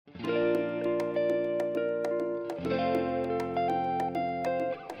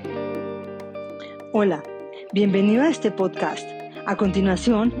Hola, bienvenido a este podcast. A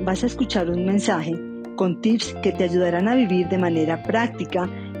continuación vas a escuchar un mensaje con tips que te ayudarán a vivir de manera práctica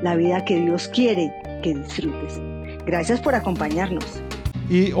la vida que Dios quiere que disfrutes. Gracias por acompañarnos.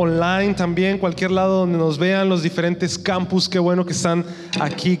 Y online también, cualquier lado donde nos vean, los diferentes campus, qué bueno que están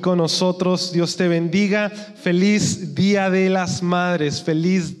aquí con nosotros. Dios te bendiga. Feliz Día de las Madres,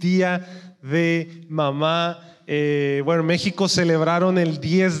 feliz Día de Mamá. En México celebraron el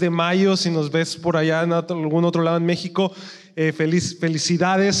 10 de mayo, si nos ves por allá en algún otro lado en México,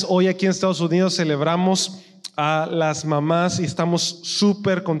 felicidades. Hoy aquí en Estados Unidos celebramos a las mamás y estamos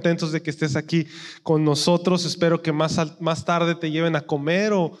súper contentos de que estés aquí con nosotros. Espero que más tarde te lleven a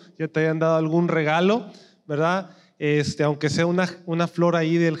comer o ya te hayan dado algún regalo, ¿verdad? Aunque sea una flor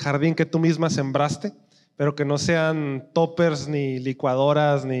ahí del jardín que tú misma sembraste, pero que no sean toppers, ni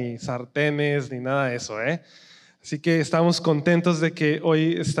licuadoras, ni sartenes, ni nada de eso, ¿eh? Así que estamos contentos de que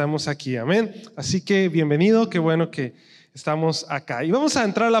hoy estamos aquí, amén. Así que bienvenido, qué bueno que estamos acá. Y vamos a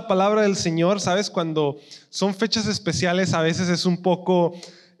entrar a la palabra del Señor. Sabes, cuando son fechas especiales a veces es un poco,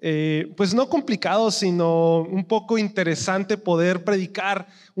 pues no complicado, sino un poco interesante poder predicar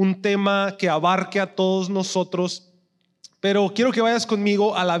un tema que abarque a todos nosotros. Pero quiero que vayas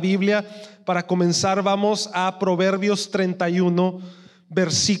conmigo a la Biblia. Para comenzar vamos a Proverbios 31,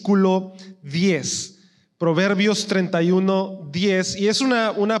 versículo 10. Proverbios 31, 10, y es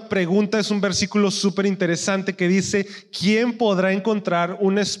una pregunta, es un versículo súper interesante que dice: ¿quién podrá encontrar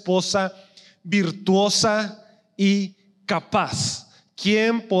una esposa virtuosa y capaz?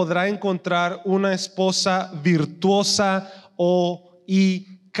 ¿Quién podrá encontrar una esposa virtuosa y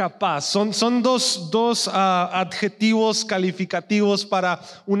capaz? Son dos adjetivos calificativos para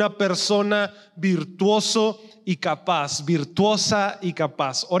una persona virtuosa y capaz.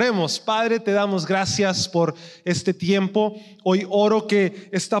 Oremos. Padre, te damos gracias por este tiempo. Hoy oro que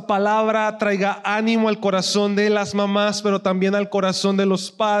esta palabra traiga ánimo al corazón de las mamás, pero también al corazón de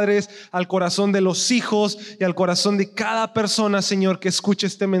los padres, al corazón de los hijos y al corazón de cada persona, Señor, que escuche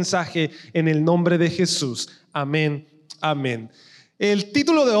este mensaje en el nombre de Jesús. Amén, amén. El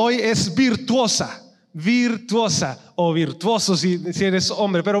título de hoy es virtuosa o virtuoso si eres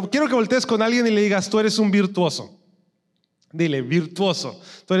hombre, pero quiero que voltees con alguien y le digas: tú eres un virtuoso. Dile: virtuoso.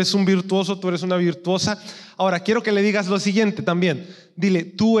 Tú eres un virtuoso, tú eres una virtuosa. Ahora quiero que le digas lo siguiente también. Dile: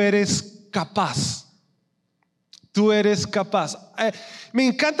 tú eres capaz. Tú eres capaz. Me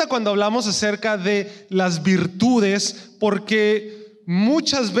encanta cuando hablamos acerca de las virtudes, porque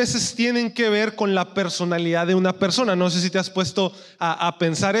muchas veces tienen que ver con la personalidad de una persona. No sé si te has puesto a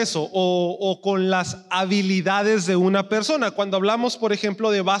pensar eso, o con las habilidades de una persona. Cuando hablamos, por ejemplo,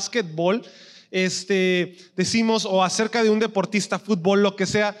 de básquetbol, decimos, o acerca de un deportista, fútbol, lo que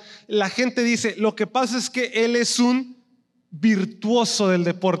sea, la gente dice: lo que pasa es que él es un virtuoso del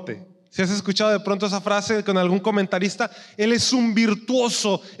deporte. Si has escuchado de pronto esa frase con algún comentarista: él es un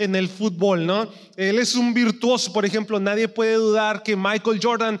virtuoso en el fútbol, ¿no? Él es un virtuoso. Por ejemplo, nadie puede dudar que Michael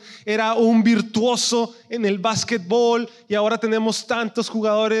Jordan era un virtuoso en el básquetbol, y ahora tenemos tantos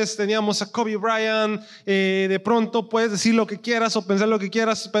jugadores. Teníamos a Kobe Bryant, de pronto puedes decir lo que quieras o pensar lo que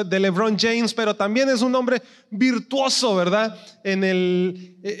quieras de LeBron James, pero también es un hombre virtuoso, ¿verdad?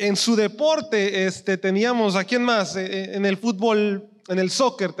 En su deporte. Teníamos a quién más en el fútbol. En el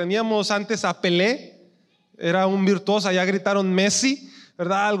soccer teníamos antes a Pelé, era un virtuoso. Allá gritaron Messi,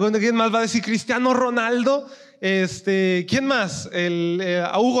 ¿verdad? ¿Quién más va a decir? Cristiano Ronaldo. ¿Quién más?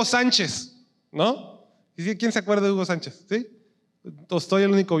 A Hugo Sánchez, ¿no? ¿Quién se acuerda de Hugo Sánchez? ¿Sí? Estoy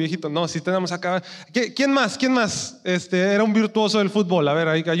el único viejito. No, si tenemos acá. ¿Quién más? Era un virtuoso del fútbol. A ver,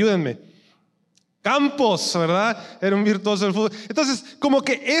 ayúdenme. Campos, ¿verdad? Era un virtuoso del fútbol. Entonces, como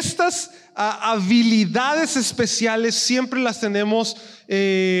que estas habilidades especiales siempre las tenemos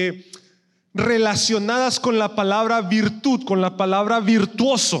relacionadas con la palabra virtud, con la palabra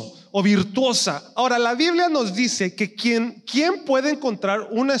virtuoso o virtuosa. Ahora, la Biblia nos dice que ¿quién puede encontrar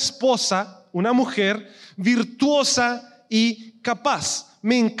una esposa, una mujer virtuosa y capaz?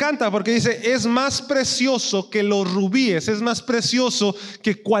 Me encanta porque dice: es más precioso que los rubíes, es más precioso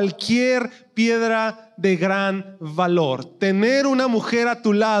que cualquier piedra de gran valor. Tener una mujer a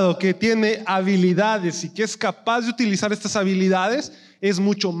tu lado que tiene habilidades y que es capaz de utilizar estas habilidades es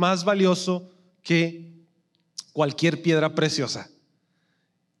mucho más valioso que cualquier piedra preciosa.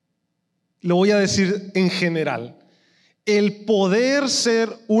 Lo voy a decir en general. El poder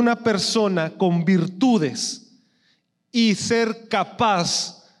ser una persona con virtudes y ser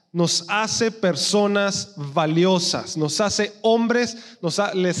capaz nos hace personas valiosas, nos hace hombres,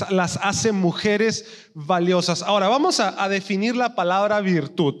 las hace mujeres valiosas. Ahora vamos a definir la palabra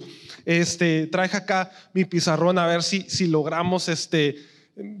virtud. Traje acá mi pizarrón a ver si logramos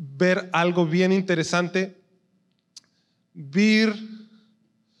ver algo bien interesante. Virtud.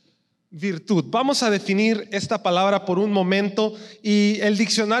 Vamos a definir esta palabra por un momento y el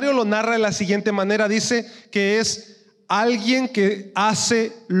diccionario lo narra de la siguiente manera. Dice que es alguien que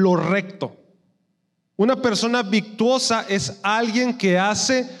hace lo recto. Una persona virtuosa es alguien que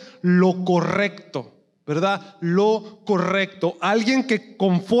hace lo correcto, ¿verdad? Lo correcto. Alguien que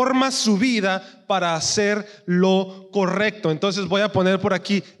conforma su vida para hacer lo correcto. Entonces voy a poner por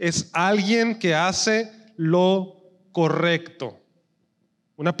aquí, es alguien que hace lo correcto.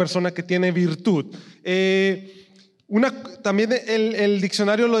 Una persona que tiene virtud. También el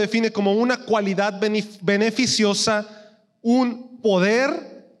diccionario lo define como una cualidad beneficiosa, un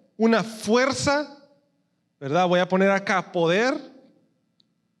poder, una fuerza, ¿verdad? Voy a poner acá poder,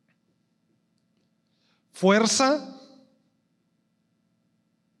 fuerza.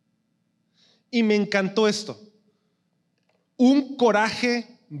 Y me encantó esto. Un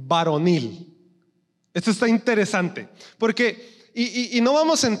coraje varonil. Esto está interesante porque y no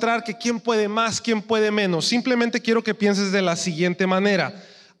vamos a entrar que quién puede más, quién puede menos. Simplemente quiero que pienses de la siguiente manera.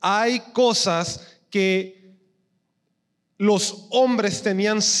 Hay cosas que los hombres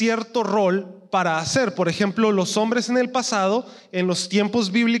tenían cierto rol para hacer. Por ejemplo, los hombres en el pasado, en los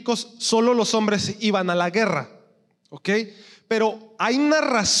tiempos bíblicos, solo los hombres iban a la guerra, ¿ok? Pero hay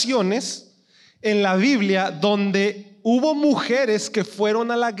narraciones en la Biblia donde hubo mujeres que fueron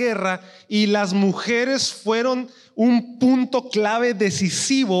a la guerra y las mujeres fueron un punto clave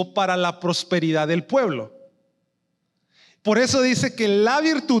decisivo para la prosperidad del pueblo. Por eso dice que la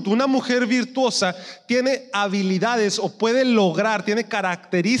virtud, una mujer virtuosa tiene habilidades o puede lograr, tiene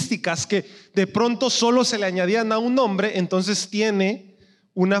características que de pronto solo se le añadían a un hombre, entonces tiene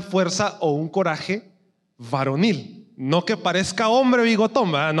una fuerza o un coraje varonil. No que parezca hombre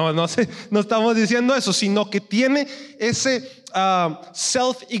bigotón, no estamos diciendo eso, sino que tiene ese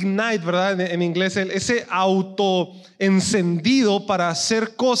self-ignite, ¿verdad? En inglés, ese autoencendido para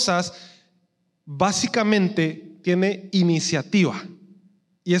hacer cosas. Básicamente tiene iniciativa.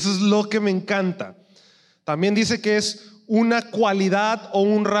 Y eso es lo que me encanta. También dice que es una cualidad o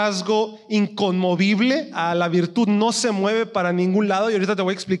un rasgo inconmovible. La virtud no se mueve para ningún lado. Y ahorita te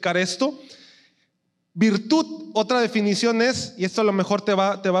voy a explicar esto. Virtud, otra definición es, y esto a lo mejor te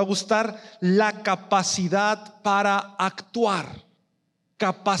va a gustar, la capacidad para actuar.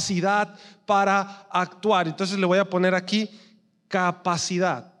 Capacidad para actuar. Entonces le voy a poner aquí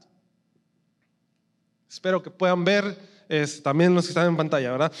capacidad. Espero que puedan ver, también los que están en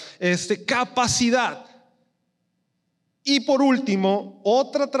pantalla, ¿verdad? Capacidad. Y por último,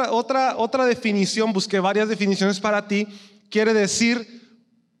 otra definición, busqué varias definiciones para ti, quiere decir,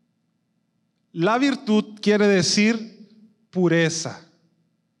 la virtud quiere decir pureza.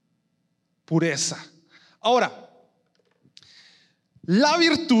 Pureza. Ahora, la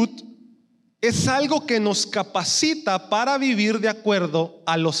virtud es algo que nos capacita para vivir de acuerdo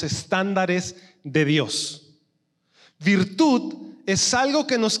a los estándares de Dios. Virtud es algo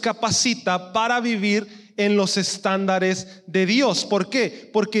que nos capacita para vivir en los estándares de Dios. ¿Por qué?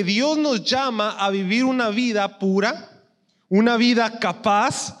 Porque Dios nos llama a vivir una vida pura, una vida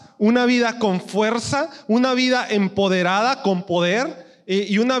capaz, una vida con fuerza, una vida empoderada con poder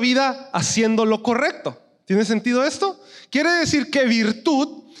y una vida haciendo lo correcto. ¿Tiene sentido esto? Quiere decir que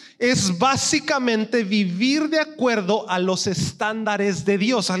virtud es básicamente vivir de acuerdo a los estándares de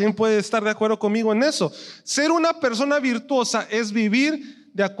Dios. ¿Alguien puede estar de acuerdo conmigo en eso? Ser una persona virtuosa es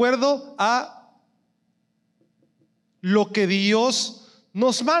vivir de acuerdo a lo que Dios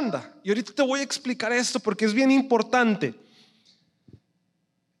nos manda. Y ahorita te voy a explicar esto porque es bien importante.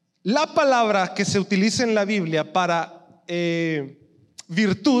 La palabra que se utiliza en la Biblia para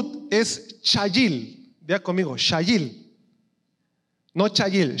virtud es chayil. Vea conmigo, chayil. No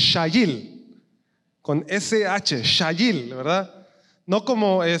chayil, chayil. Con SH, chayil, ¿verdad? No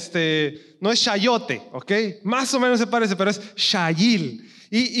como no es chayote, ¿ok? Más o menos se parece, pero es chayil.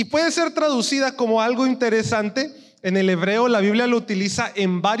 Y puede ser traducida como algo interesante. En el hebreo la Biblia lo utiliza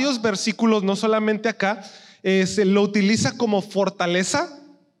en varios versículos, no solamente acá. Lo utiliza como fortaleza,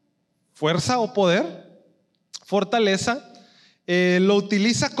 fuerza o poder, fortaleza. Lo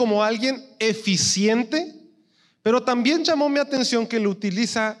utiliza como alguien eficiente, pero también llamó mi atención que lo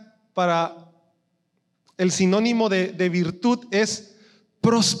utiliza para el sinónimo de virtud es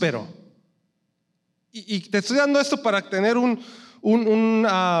próspero. Y te estoy dando esto para tener un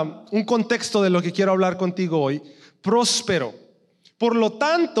contexto de lo que quiero hablar contigo hoy. Próspero. Por lo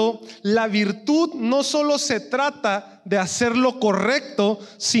tanto, la virtud no solo se trata de hacer lo correcto,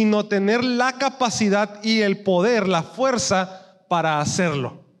 sino tener la capacidad y el poder, la fuerza para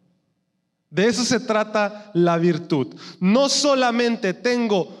hacerlo. De eso se trata la virtud. No solamente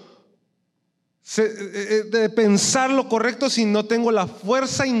tengo de pensar lo correcto, sino tengo la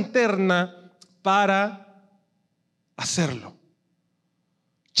fuerza interna para hacerlo.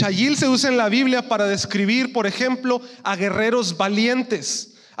 Chayil se usa en la Biblia para describir, por ejemplo, a guerreros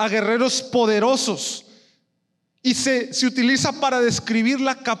valientes, a guerreros poderosos. Y se utiliza para describir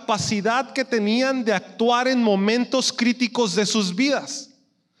la capacidad que tenían de actuar en momentos críticos de sus vidas.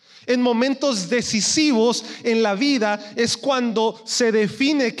 En momentos decisivos en la vida es cuando se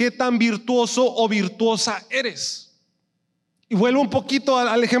define qué tan virtuoso o virtuosa eres. Y vuelvo un poquito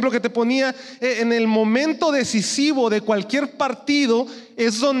al ejemplo que te ponía. En el momento decisivo de cualquier partido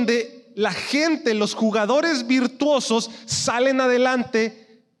es donde la gente, los jugadores virtuosos salen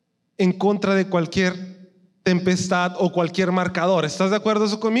adelante en contra de cualquier tempestad o cualquier marcador. ¿Estás de acuerdo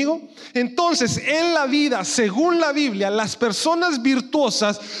eso conmigo? Entonces, en la vida, según la Biblia, las personas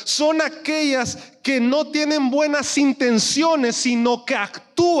virtuosas son aquellas que no tienen buenas intenciones, sino que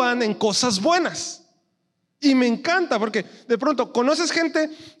actúan en cosas buenas. Y me encanta porque de pronto conoces gente,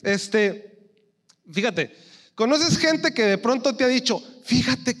 fíjate, conoces gente que de pronto te ha dicho: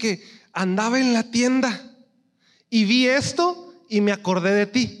 fíjate que andaba en la tienda y vi esto y me acordé de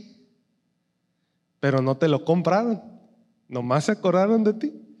ti. Pero no te lo compraron, nomás se acordaron de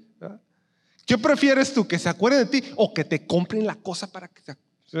ti. ¿Qué prefieres tú? ¿Que se acuerden de ti o que te compren la cosa para que se...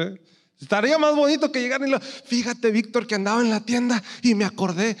 Estaría más bonito que llegaran y fíjate, Víctor, que andaba en la tienda y me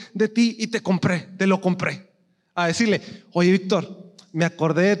acordé de ti y te lo compré. A decirle: oye, Víctor, me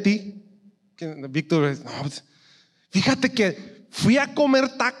acordé de ti. Víctor, no, fíjate que fui a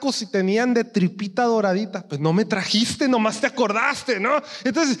comer tacos y tenían de tripita doradita. Pues no me trajiste, nomás te acordaste, ¿no?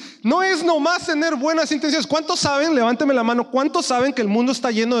 Entonces, no es nomás tener buenas intenciones. ¿Cuántos saben? Levánteme la mano. ¿Cuántos saben que el mundo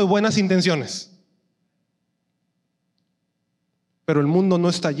está lleno de buenas intenciones? Pero el mundo no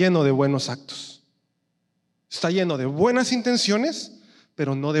está lleno de buenos actos. Está lleno de buenas intenciones,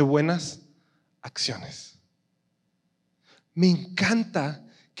 pero no de buenas acciones. Me encanta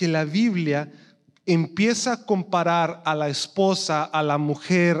que la Biblia empieza a comparar a la esposa, a la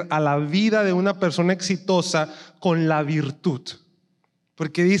mujer, a la vida de una persona exitosa con la virtud.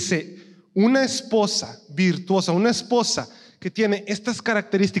 Porque dice: una esposa virtuosa, una esposa que tiene estas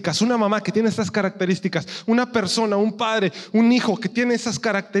características, una mamá que tiene estas características, una persona, un padre, un hijo que tiene esas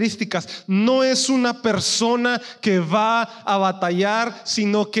características, no es una persona que va a batallar,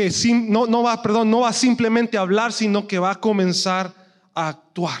 sino que no va simplemente a hablar, sino que va a comenzar a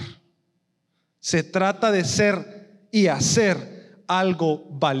actuar. Se trata de ser y hacer algo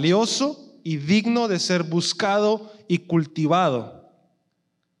valioso y digno de ser buscado y cultivado.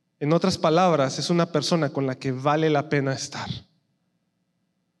 En otras palabras, es una persona con la que vale la pena estar.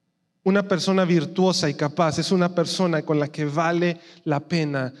 Una persona virtuosa y capaz es una persona con la que vale la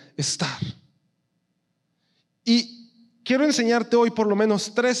pena estar. Y quiero enseñarte hoy por lo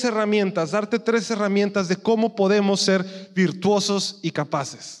menos 3 herramientas, darte 3 herramientas de cómo podemos ser virtuosos y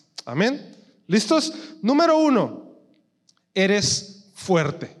capaces. Amén. ¿Listos? Número 1, eres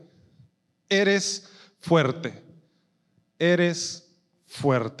fuerte. Eres fuerte. Eres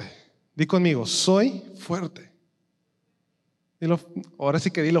fuerte. Di conmigo: soy fuerte. Dilo, ahora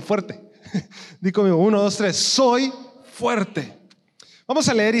sí que dilo fuerte. Di conmigo: 1, 2, 3. Soy fuerte. Vamos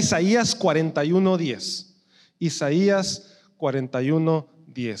a leer Isaías 41:10. Isaías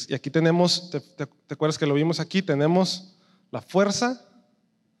 41:10. Y aquí tenemos, ¿te acuerdas que lo vimos aquí? Tenemos la fuerza.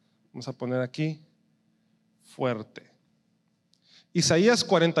 Vamos a poner aquí fuerte. Isaías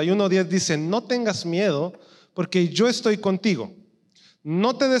 41:10 dice: no tengas miedo, porque yo estoy contigo.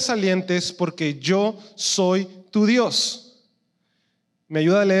 No te desalientes, porque yo soy tu Dios. ¿Me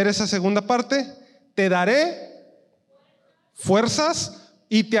ayuda a leer esa segunda parte? Te daré fuerzas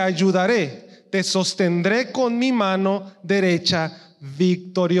y te ayudaré. Te sostendré con mi mano derecha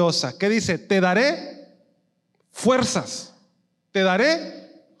victoriosa. ¿Qué dice? Te daré fuerzas. Te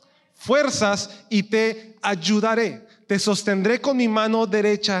daré fuerzas y te ayudaré. Te sostendré con mi mano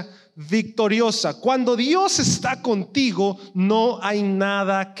derecha victoriosa. Cuando Dios está contigo, no hay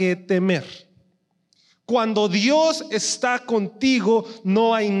nada que temer. Cuando Dios está contigo,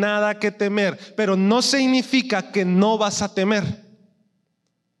 no hay nada que temer. Pero no significa que no vas a temer.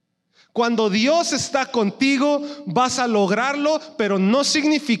 Cuando Dios está contigo, vas a lograrlo, pero no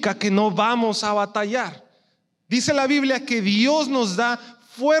significa que no vamos a batallar. Dice la Biblia que Dios nos da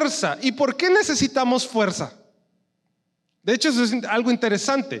fuerza. ¿Y por qué necesitamos fuerza? De hecho, eso es algo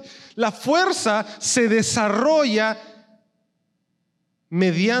interesante. La fuerza se desarrolla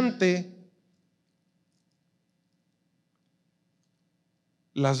mediante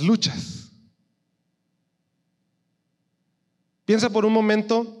las luchas. Piensa por un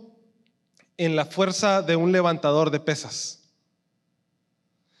momento en la fuerza de un levantador de pesas.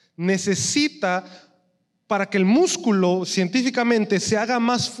 Para que el músculo científicamente se haga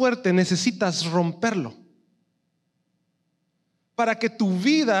más fuerte, necesitas romperlo. Para que tu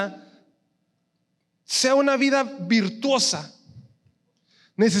vida sea una vida virtuosa,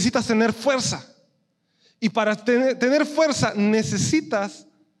 necesitas tener fuerza. Y para tener fuerza necesitas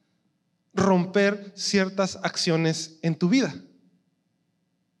romper ciertas acciones en tu vida.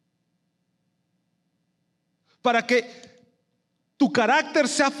 Para que tu carácter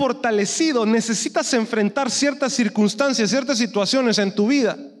sea fortalecido, necesitas enfrentar ciertas circunstancias, ciertas situaciones en tu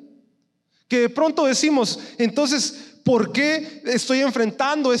vida. Que de pronto decimos, entonces, ¿por qué estoy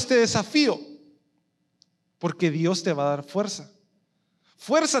enfrentando este desafío? Porque Dios te va a dar fuerza.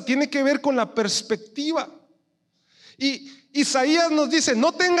 Fuerza tiene que ver con la perspectiva. Y Isaías nos dice,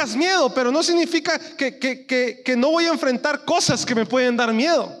 no tengas miedo, pero no significa que no voy a enfrentar cosas que me pueden dar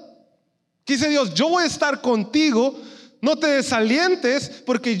miedo. Dice Dios, yo voy a estar contigo, no te desalientes,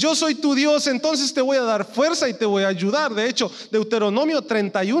 porque yo soy tu Dios, entonces te voy a dar fuerza y te voy a ayudar. De hecho, Deuteronomio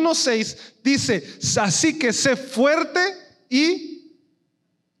 31:6 dice, así que sé fuerte y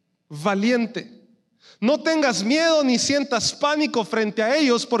valiente. No tengas miedo ni sientas pánico frente a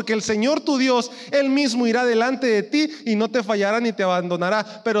ellos, porque el Señor tu Dios, Él mismo irá delante de ti y no te fallará ni te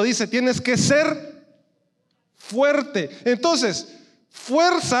abandonará. Pero dice, tienes que ser fuerte. Entonces,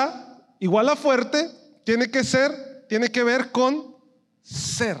 fuerza igual a fuerte tiene que ver con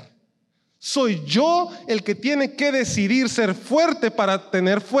ser. Soy yo el que tiene que decidir ser fuerte para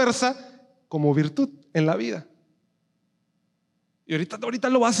tener fuerza como virtud en la vida. Y ahorita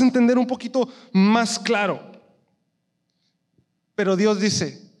lo vas a entender un poquito más claro. Pero Dios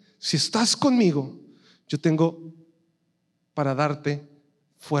dice, si estás conmigo, yo tengo para darte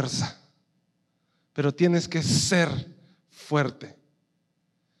fuerza. Pero tienes que ser fuerte.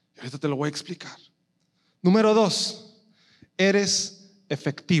 Y ahorita te lo voy a explicar. Número 2, eres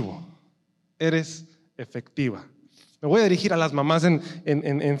efectivo. Eres efectiva. Me voy a dirigir a las mamás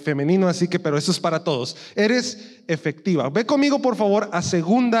en femenino, así que, pero eso es para todos. Eres efectiva. Ve conmigo, por favor, a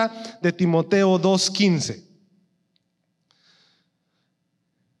 2 de Timoteo 2:15.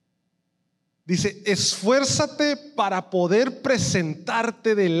 Dice, esfuérzate para poder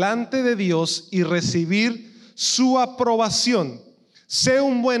presentarte delante de Dios y recibir su aprobación. Sé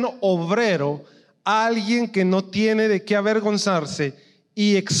un buen obrero, alguien que no tiene de qué avergonzarse,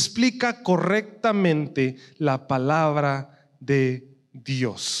 y explica correctamente la palabra de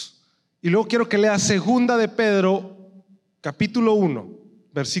Dios. Y luego quiero que leas 2 de Pedro capítulo 1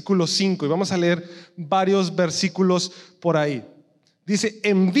 versículo 5, y vamos a leer varios versículos por ahí. Dice,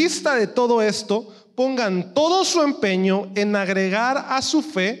 en vista de todo esto, pongan todo su empeño en agregar a su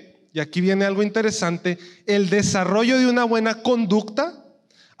fe, y aquí viene algo interesante, el desarrollo de una buena conducta,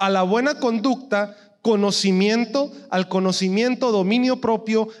 a la buena conducta conocimiento, al conocimiento dominio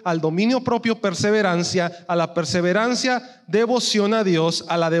propio, al dominio propio perseverancia, a la perseverancia devoción a Dios,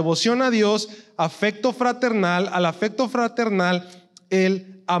 a la devoción a Dios afecto fraternal, al afecto fraternal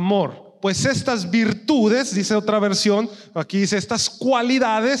el amor. Pues estas virtudes, dice otra versión, aquí dice, estas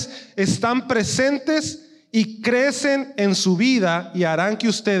cualidades están presentes y crecen en su vida y harán que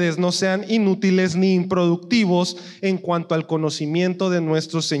ustedes no sean inútiles ni improductivos en cuanto al conocimiento de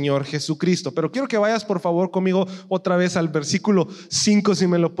nuestro Señor Jesucristo. Pero quiero que vayas por favor conmigo otra vez al versículo 5, si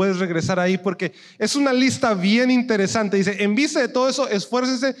me lo puedes regresar ahí, porque es una lista bien interesante. Dice, en vista de todo eso,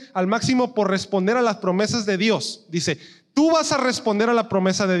 esfuércese al máximo por responder a las promesas de Dios. Dice, tú vas a responder a la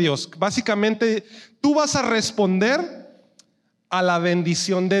promesa de Dios. Básicamente, tú vas a responder a la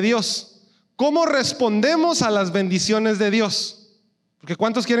bendición de Dios. ¿Cómo respondemos a las bendiciones de Dios? Porque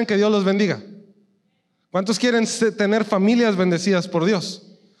 ¿cuántos quieren que Dios los bendiga? ¿Cuántos quieren tener familias bendecidas por Dios?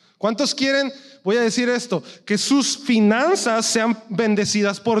 ¿Cuántos quieren, voy a decir esto, que sus finanzas sean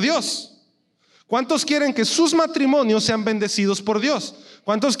bendecidas por Dios? ¿Cuántos quieren que sus matrimonios sean bendecidos por Dios?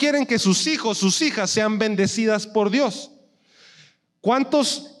 ¿Cuántos quieren que sus hijos, sus hijas sean bendecidas por Dios?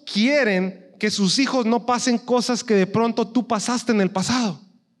 ¿Cuántos quieren que sus hijos no pasen cosas que de pronto tú pasaste en el pasado?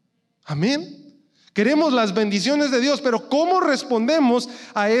 Amén. Queremos las bendiciones de Dios, pero ¿cómo respondemos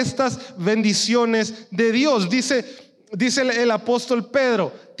a estas bendiciones de Dios? Dice el apóstol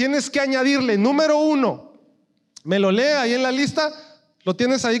Pedro, tienes que añadirle, número 1, ¿me lo lee ahí en la lista? ¿Lo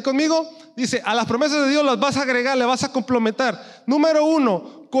tienes ahí conmigo? Dice, a las promesas de Dios las vas a agregar, le vas a complementar. Número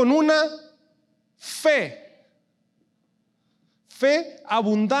 1, con una fe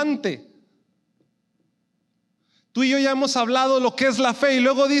abundante. Tú y yo ya hemos hablado de lo que es la fe, y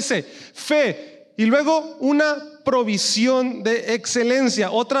luego dice fe, y luego una provisión de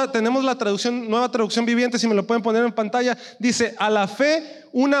excelencia. Otra, tenemos la traducción, nueva traducción viviente, si me lo pueden poner en pantalla, dice: a la fe,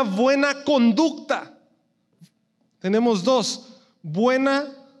 una buena conducta. Tenemos dos: buena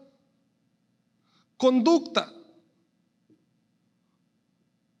conducta.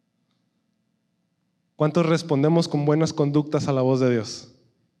 ¿Cuántos respondemos con buenas conductas a la voz de Dios?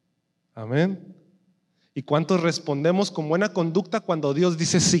 Amén. ¿Y cuántos respondemos con buena conducta cuando Dios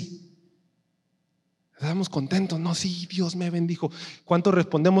dice sí? Estamos contentos, no, sí, Dios me bendijo. ¿Cuántos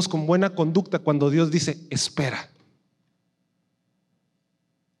respondemos con buena conducta cuando Dios dice espera?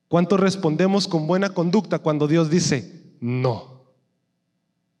 ¿Cuántos respondemos con buena conducta cuando Dios dice no?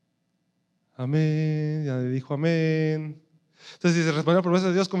 Amén, ya le dijo amén. Entonces dice: responde a la promesa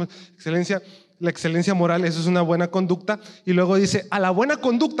de Dios como excelencia, la excelencia moral, eso es una buena conducta. Y luego dice: a la buena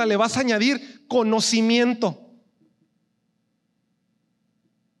conducta le vas a añadir conocimiento.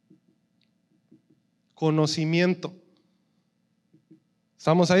 Conocimiento.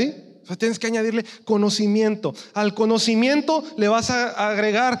 ¿Estamos ahí? O sea, tienes que añadirle conocimiento. Al conocimiento le vas a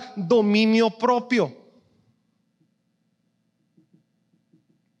agregar dominio propio.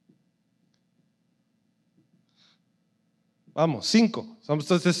 Vamos, 5.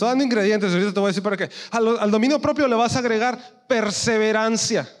 Te estoy dando ingredientes, ahorita te voy a decir para qué. Al dominio propio le vas a agregar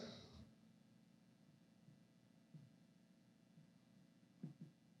perseverancia.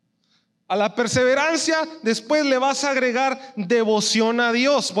 A la perseverancia después le vas a agregar devoción a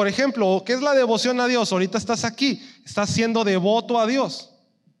Dios. Por ejemplo, ¿qué es la devoción a Dios? Ahorita estás aquí, estás siendo devoto a Dios.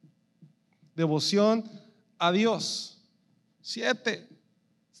 Devoción a Dios. 7.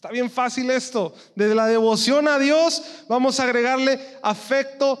 Está bien fácil esto. Desde la devoción a Dios vamos a agregarle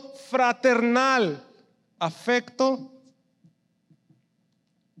afecto fraternal. Afecto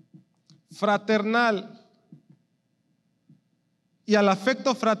fraternal. Y al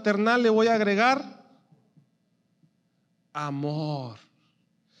afecto fraternal le voy a agregar amor.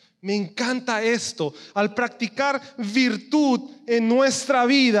 Me encanta esto. Al practicar virtud en nuestra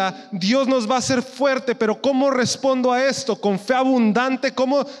vida, Dios nos va a hacer fuerte. Pero ¿cómo respondo a esto? Con fe abundante.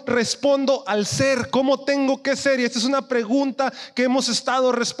 ¿Cómo respondo al ser? ¿Cómo tengo que ser? Y esta es una pregunta que hemos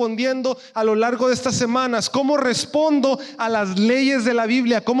estado respondiendo a lo largo de estas semanas. ¿Cómo respondo a las leyes de la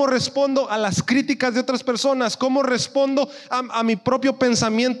Biblia? ¿Cómo respondo a las críticas de otras personas? ¿Cómo respondo a mi propio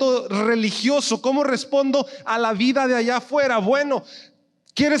pensamiento religioso? ¿Cómo respondo a la vida de allá afuera? Bueno,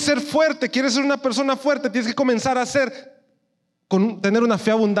 ¿quieres ser fuerte? ¿Quieres ser una persona fuerte? Tienes que comenzar a tener una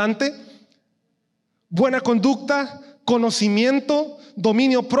fe abundante, buena conducta, conocimiento,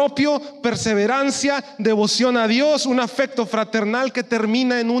 dominio propio, perseverancia, devoción a Dios, un afecto fraternal que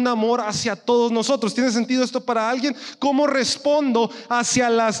termina en un amor hacia todos nosotros. ¿Tiene sentido esto para alguien? ¿Cómo respondo hacia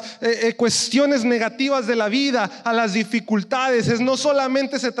las cuestiones negativas de la vida, a las dificultades? No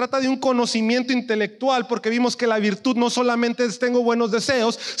solamente se trata de un conocimiento intelectual, porque vimos que la virtud no solamente es tengo buenos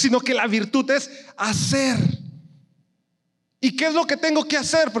deseos, sino que la virtud es hacer. ¿Y qué es lo que tengo que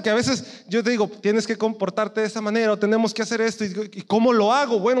hacer? Porque a veces yo te digo, tienes que comportarte de esta manera, o tenemos que hacer esto. ¿Y cómo lo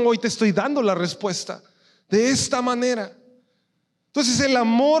hago? Bueno, hoy te estoy dando la respuesta de esta manera. Entonces el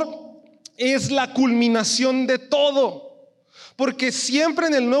amor es la culminación de todo, porque siempre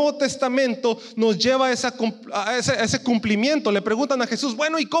en el Nuevo Testamento nos lleva a ese cumplimiento. Le preguntan a Jesús: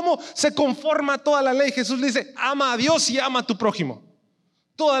 bueno, ¿y cómo se conforma toda la ley? Jesús le dice: ama a Dios y ama a tu prójimo.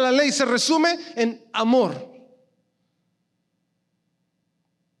 Toda la ley se resume en amor.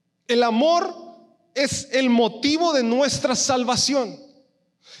 El amor es el motivo de nuestra salvación.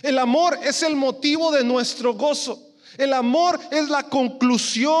 El amor es el motivo de nuestro gozo. El amor es la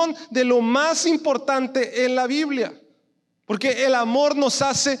conclusión de lo más importante en la Biblia, porque el amor nos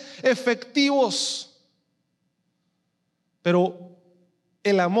hace efectivos. Pero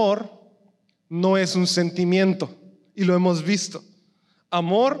el amor no es un sentimiento, y lo hemos visto.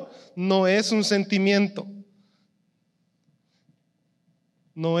 Amor no es un sentimiento.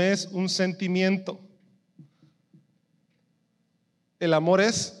 No es un sentimiento. El amor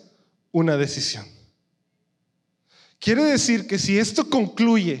es una decisión. Quiere decir que si esto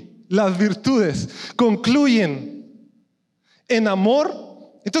concluye, las virtudes concluyen en amor,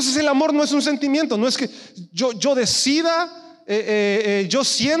 entonces el amor no es un sentimiento. No es que yo decida, yo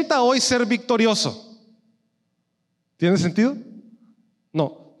sienta hoy ser victorioso. ¿Tiene sentido?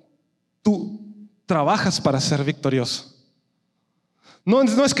 No, tú trabajas para ser victorioso. No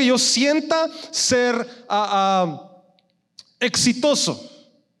es que yo sienta ser exitoso.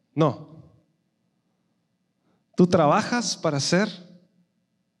 No. Tú trabajas para ser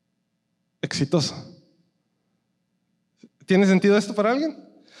exitoso. ¿Tiene sentido esto para alguien?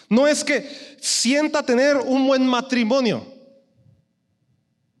 No es que sienta tener un buen matrimonio.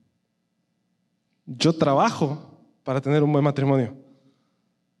 Yo trabajo para tener un buen matrimonio?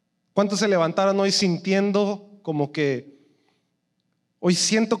 ¿Cuántos se levantaron hoy sintiendo como que hoy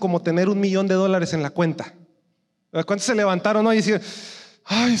siento como tener $1,000,000 en la cuenta? ¿Cuántos se levantaron hoy y decían,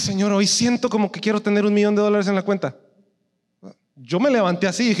 ay Señor, hoy siento como que quiero tener $1,000,000 en la cuenta? Yo me levanté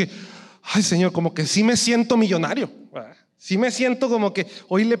así y dije, ay Señor, como que sí me siento millonario. Sí me siento como que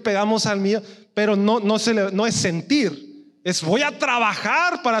hoy le pegamos al mío, pero no es sentir. Es voy a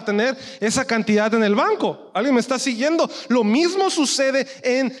trabajar para tener esa cantidad en el banco. ¿Alguien me está siguiendo? Lo mismo sucede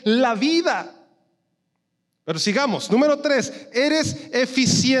en la vida. Pero sigamos. Número 3, eres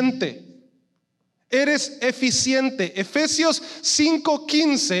eficiente. Eres eficiente. Efesios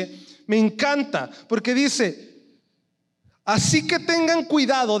 5:15 me encanta porque dice, así que tengan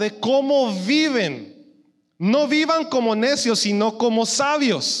cuidado de cómo viven. No vivan como necios, sino como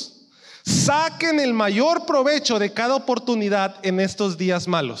sabios. Saquen el mayor provecho de cada oportunidad en estos días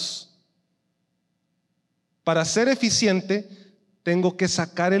malos. Para ser eficiente, tengo que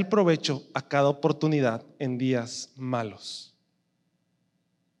sacar el provecho a cada oportunidad en días malos.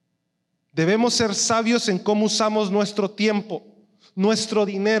 Debemos ser sabios en cómo usamos nuestro tiempo, nuestro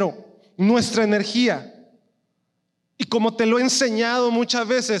dinero, nuestra energía. Y como te lo he enseñado muchas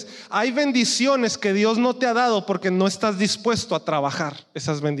veces, hay bendiciones que Dios no te ha dado porque no estás dispuesto a trabajar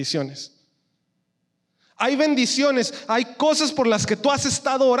esas bendiciones. Hay bendiciones, hay cosas por las que tú has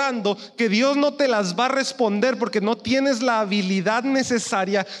estado orando que Dios no te las va a responder porque no tienes la habilidad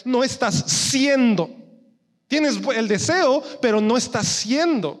necesaria, no estás siendo. Tienes el deseo, pero no estás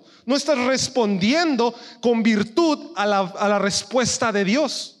siendo, no estás respondiendo con virtud a la respuesta de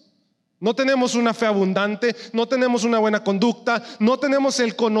Dios. No tenemos una fe abundante, no tenemos una buena conducta, no tenemos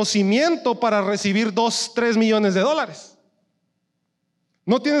el conocimiento para recibir 2-3 millones de dólares.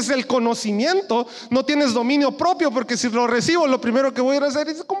 No tienes el conocimiento, no tienes dominio propio, porque si lo recibo, lo primero que voy a ir a hacer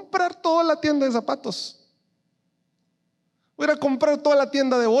es comprar toda la tienda de zapatos. Voy a ir a comprar toda la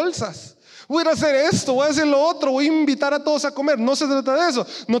tienda de bolsas. Voy a ir a hacer esto, voy a hacer lo otro, voy a invitar a todos a comer. No se trata de eso,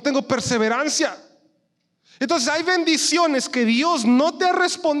 no tengo perseverancia. Entonces hay bendiciones que Dios no te ha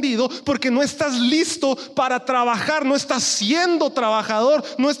respondido porque no estás listo para trabajar, no estás siendo trabajador,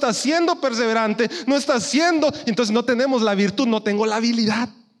 no estás siendo perseverante, no estás siendo, entonces no tenemos la virtud, no tengo la habilidad.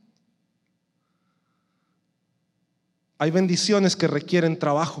 Hay bendiciones que requieren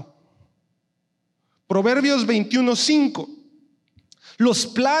trabajo. Proverbios 21:5. Los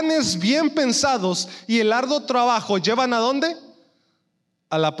planes bien pensados y el arduo trabajo llevan ¿a dónde?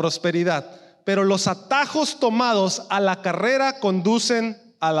 A la prosperidad. Pero los atajos tomados a la carrera conducen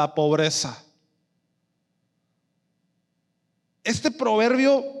a la pobreza. Este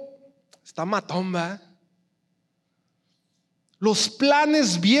proverbio está matón, ¿verdad? Los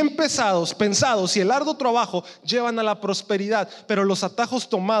planes bien pensados y el arduo trabajo llevan a la prosperidad, pero los atajos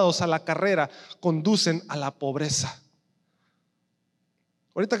tomados a la carrera conducen a la pobreza.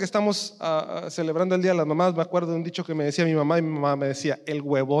 Ahorita que estamos celebrando el Día de las Mamás, me acuerdo de un dicho que me decía mi mamá, y mi mamá me decía, el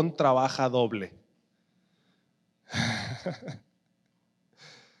huevón trabaja doble.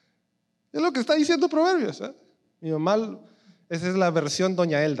 Es lo que está diciendo Proverbios, ¿eh? Mi mamá, esa es la versión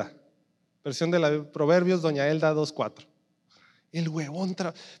Doña Elda, versión de la Proverbios Doña Elda 2:4. El huevón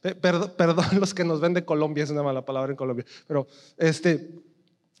perdón los que nos ven de Colombia, es una mala palabra en Colombia, pero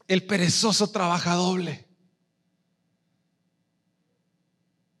el perezoso trabaja doble.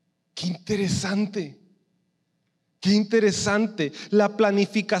 Qué interesante, qué interesante. La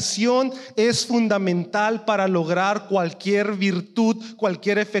planificación es fundamental para lograr cualquier virtud,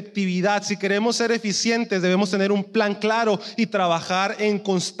 cualquier efectividad. Si queremos ser eficientes, debemos tener un plan claro y trabajar en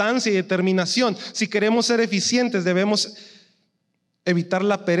constancia y determinación. Si queremos ser eficientes, debemos evitar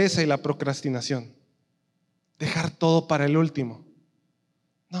la pereza y la procrastinación. Dejar todo para el último.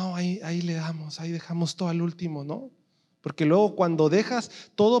 No, ahí dejamos todo al último, ¿no? Porque luego cuando dejas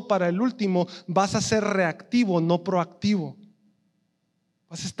todo para el último, vas a ser reactivo, no proactivo.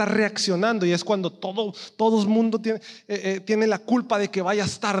 Vas a estar reaccionando y es cuando todo el mundo tiene la culpa de que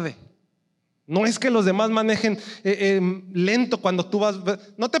vayas tarde. No es que los demás manejen lento cuando tú vas.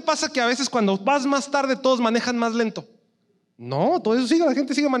 ¿No te pasa que a veces cuando vas más tarde todos manejan más lento? No, todo eso sigue, la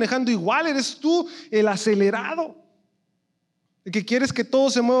gente sigue manejando igual. Eres tú el acelerado, el que quieres que todo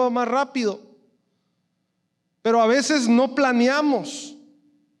se mueva más rápido. Pero a veces no planeamos.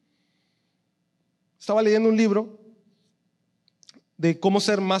 Estaba leyendo un libro de cómo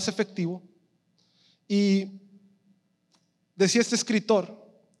ser más efectivo y decía este escritor,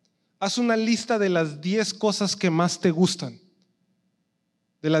 haz una lista de las 10 cosas que más te gustan,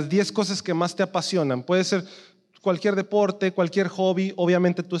 de las 10 cosas que más te apasionan. Puede ser cualquier deporte, cualquier hobby,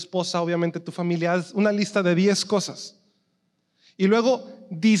 obviamente tu esposa, obviamente tu familia. Haz una lista de 10 cosas y luego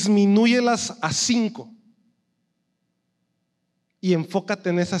disminúyelas a 5. y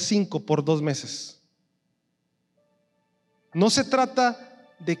enfócate en esas 5 por 2 meses. No se trata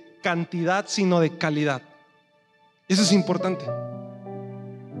de cantidad, sino de calidad. Eso es importante.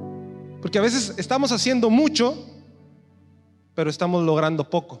 Porque a veces estamos haciendo mucho, pero estamos logrando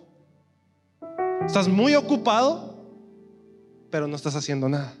poco. Estás muy ocupado, pero no estás haciendo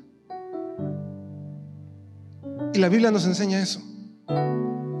nada. Y la Biblia nos enseña eso.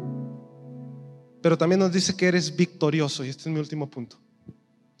 Pero también nos dice que eres victorioso. Y este es mi último punto.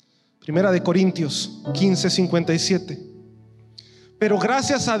 Primera de Corintios 15:57. Pero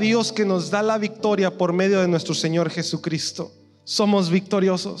gracias a Dios que nos da la victoria por medio de nuestro Señor Jesucristo. Somos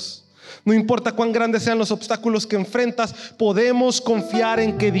victoriosos. No importa cuán grandes sean los obstáculos que enfrentas, podemos confiar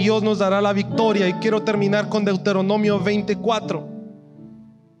en que Dios nos dará la victoria. Y quiero terminar con Deuteronomio 24.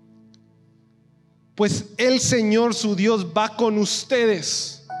 Pues el Señor su Dios va con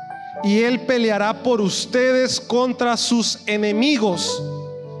ustedes, y Él peleará por ustedes contra sus enemigos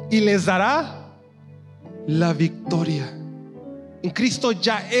y les dará la victoria. En Cristo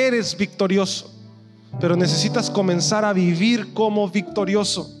ya eres victorioso, pero necesitas comenzar a vivir como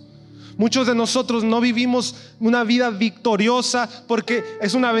victorioso. Muchos de nosotros no vivimos una vida victoriosa porque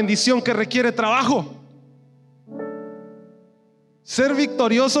es una bendición que requiere trabajo. Ser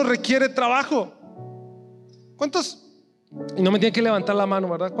victorioso requiere trabajo. ¿Cuántos? Y no me tienen que levantar la mano,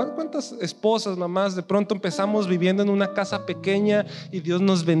 ¿verdad? ¿Cuántas esposas, mamás, de pronto empezamos viviendo en una casa pequeña y Dios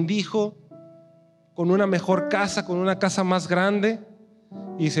nos bendijo con una mejor casa, con una casa más grande,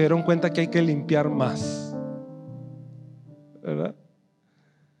 y se dieron cuenta que hay que limpiar más, ¿verdad?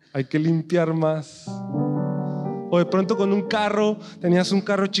 Hay que limpiar más. O de pronto con un carro, tenías un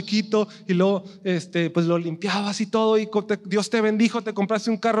carro chiquito y luego pues lo limpiabas y todo, y Dios te bendijo, te compraste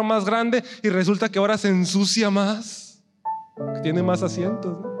un carro más grande y resulta que ahora se ensucia más, que tiene más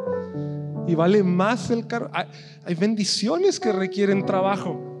asientos, ¿no? Y vale más el carro. Hay bendiciones que requieren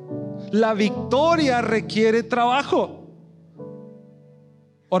trabajo. La victoria requiere trabajo.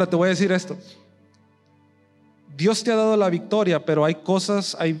 Ahora te voy a decir esto: Dios te ha dado la victoria, pero hay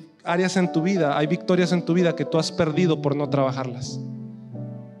cosas, hay áreas en tu vida, hay victorias en tu vida que tú has perdido por no trabajarlas.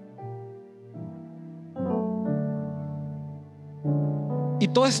 Y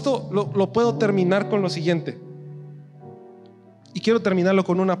todo esto lo puedo terminar con lo siguiente, y quiero terminarlo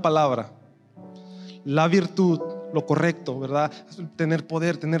con una palabra: la virtud, lo correcto, ¿verdad? Tener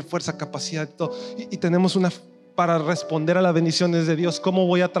poder, tener fuerza, capacidad y todo. Y tenemos una para responder a las bendiciones de Dios. ¿Cómo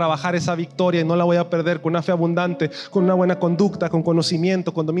voy a trabajar esa victoria y no la voy a perder? Con una fe abundante, con una buena conducta, con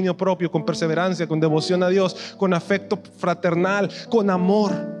conocimiento, con dominio propio, con perseverancia, con devoción a Dios, con afecto fraternal, con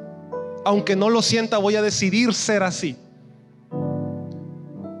amor. Aunque no lo sienta, voy a decidir ser así.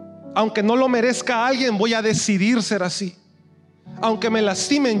 Aunque no lo merezca alguien, voy a decidir ser así. Aunque me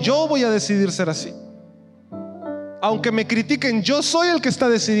lastimen, yo voy a decidir ser así. Aunque me critiquen, yo soy el que está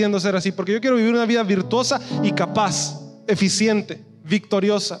decidiendo ser así, porque yo quiero vivir una vida virtuosa y capaz, eficiente,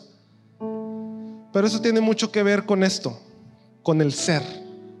 victoriosa. Pero eso tiene mucho que ver con esto, con el ser,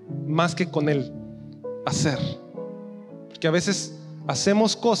 más que con el hacer. Porque a veces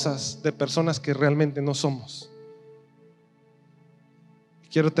hacemos cosas de personas que realmente no somos.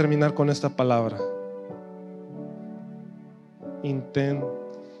 Quiero terminar con esta palabra: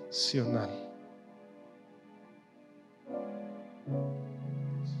 intencional.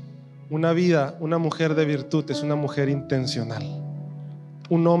 Una mujer de virtud es una mujer intencional.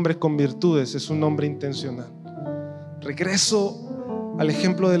 Un hombre con virtudes es un hombre intencional. Regreso al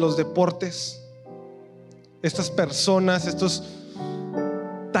ejemplo de los deportes. Estas personas, estos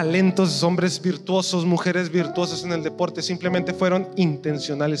talentos, hombres virtuosos, mujeres virtuosas en el deporte, simplemente fueron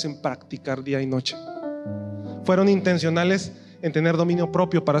intencionales en practicar día y noche. Fueron intencionales en tener dominio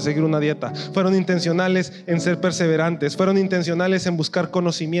propio para seguir una dieta. Fueron intencionales en ser perseverantes. Fueron intencionales en buscar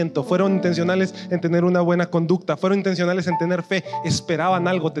conocimiento. Fueron intencionales en tener una buena conducta. Fueron intencionales en tener fe. Esperaban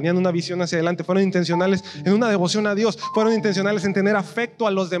algo, tenían una visión hacia adelante. Fueron intencionales en una devoción a Dios. Fueron intencionales en tener afecto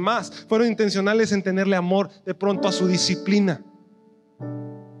a los demás. Fueron intencionales en tenerle amor de pronto a su disciplina.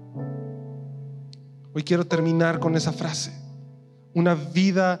 Hoy quiero terminar con esa frase: una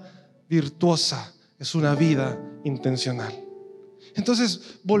vida virtuosa es una vida intencional.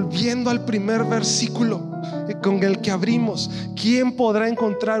 Entonces, volviendo al primer versículo con el que abrimos, ¿quién podrá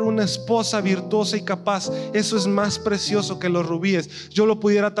encontrar una esposa virtuosa y capaz? Eso es más precioso que los rubíes. Yo lo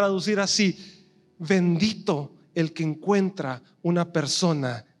pudiera traducir así: bendito el que encuentra una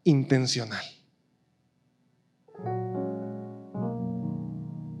persona intencional.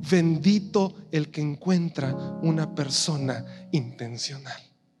 Bendito el que encuentra una persona intencional.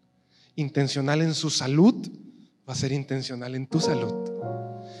 Intencional en su salud, va a ser intencional en tu salud.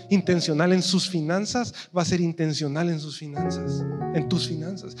 Intencional en sus finanzas, va a ser intencional en sus finanzas, en tus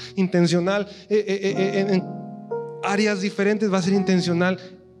finanzas. Intencional en áreas diferentes, va a ser intencional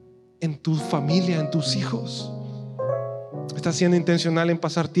en tu familia, en tus hijos. ¿Estás siendo intencional en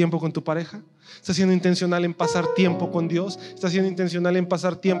pasar tiempo con tu pareja? ¿Estás siendo intencional en pasar tiempo con Dios? ¿Estás siendo intencional en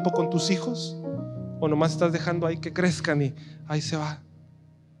pasar tiempo con tus hijos? ¿O nomás estás dejando ahí que crezcan y ahí se va?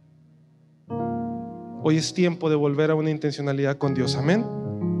 Hoy es tiempo de volver a una intencionalidad con Dios. Amén.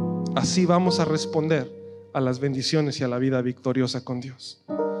 Así vamos a responder a las bendiciones y a la vida victoriosa con Dios.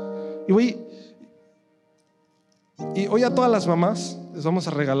 Y hoy a todas las mamás les vamos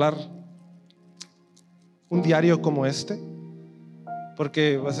a regalar un diario como este.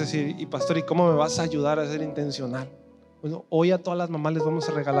 Porque vas a decir, y pastor, ¿y cómo me vas a ayudar a ser intencional? Bueno, hoy a todas las mamás les vamos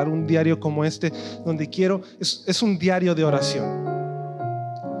a regalar un diario como este, donde es un diario de oración.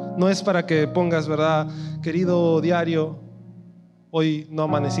 No es para que pongas, ¿verdad? Querido diario, hoy no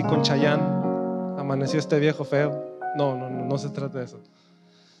amanecí con Chayán, amaneció este viejo feo. No se trata de eso.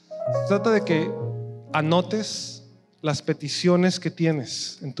 Se trata de que anotes las peticiones que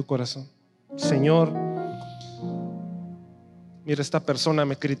tienes en tu corazón. Señor, mira, esta persona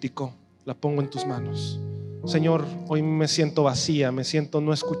me criticó, la pongo en tus manos. Señor, hoy me siento vacía, me siento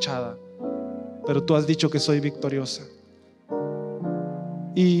no escuchada, pero tú has dicho que soy victoriosa.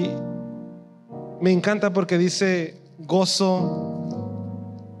 Y me encanta porque dice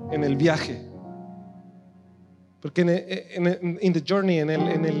gozo en el viaje, porque in the journey, en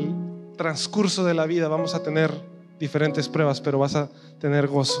el transcurso de la vida vamos a tener diferentes pruebas, pero vas a tener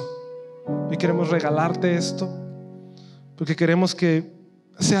gozo. Y queremos regalarte esto porque queremos que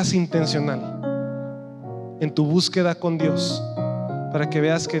seas intencional en tu búsqueda con Dios, para que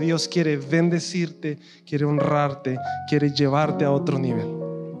veas que Dios quiere bendecirte, quiere honrarte, quiere llevarte a otro nivel.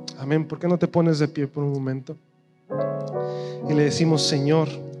 Amén. ¿Por qué no te pones de pie por un momento? Y le decimos: Señor,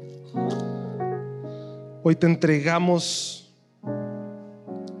 hoy te entregamos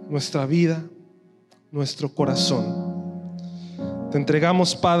nuestra vida, nuestro corazón. Te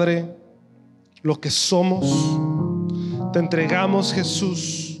entregamos, Padre, lo que somos. Te entregamos,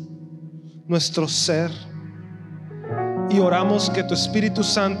 Jesús, nuestro ser. Y oramos que tu Espíritu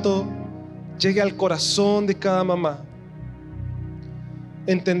Santo llegue al corazón de cada mamá.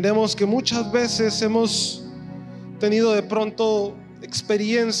 Entendemos que muchas veces hemos tenido de pronto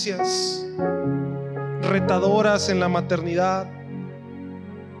experiencias retadoras en la maternidad,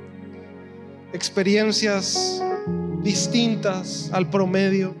 experiencias distintas al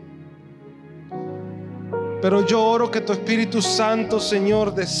promedio. Pero yo oro que tu Espíritu Santo,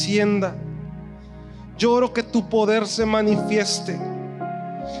 Señor, descienda. Yo oro que tu poder se manifieste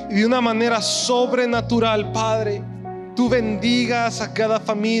y de una manera sobrenatural, Padre, tú bendigas a cada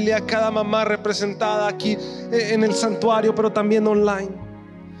familia, a cada mamá representada aquí en el santuario, pero también online.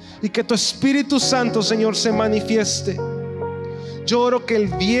 Y que tu Espíritu Santo, Señor, se manifieste. Yo oro que el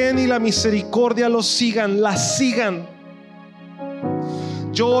bien y la misericordia los sigan, las sigan.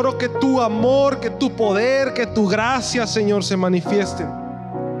 Yo oro que tu amor, que tu poder, que tu gracia, Señor, se manifiesten.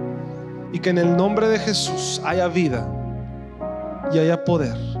 Y que en el nombre de Jesús haya vida y haya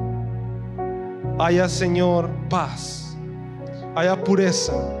poder. Haya, Señor, paz. Haya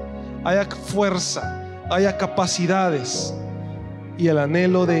pureza. Haya fuerza. Haya capacidades. Y el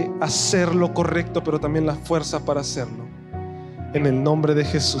anhelo de hacer lo correcto, pero también la fuerza para hacerlo. En el nombre de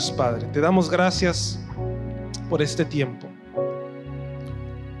Jesús, Padre. Te damos gracias por este tiempo.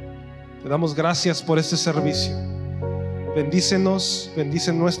 Te damos gracias por este servicio. Bendícenos,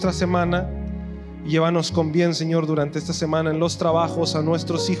 bendice nuestra semana y llévanos con bien, Señor, durante esta semana en los trabajos, a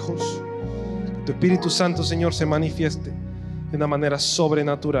nuestros hijos. Que tu Espíritu Santo, Señor, se manifieste de una manera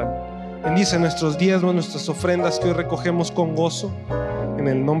sobrenatural. Bendice nuestros diezmos, nuestras ofrendas que hoy recogemos con gozo. En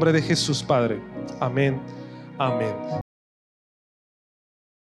el nombre de Jesús, Padre. Amén. Amén.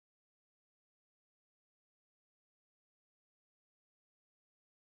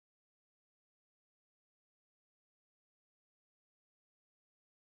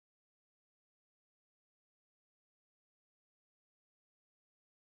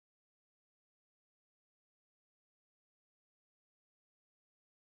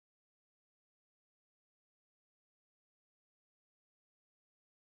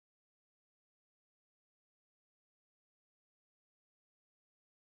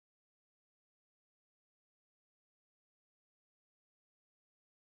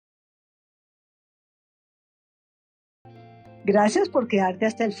 Gracias por quedarte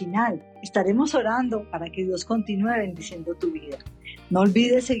hasta el final. Estaremos orando para que Dios continúe bendiciendo tu vida. No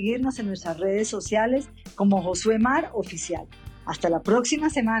olvides seguirnos en nuestras redes sociales como Josué Mar Oficial. Hasta la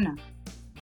próxima semana.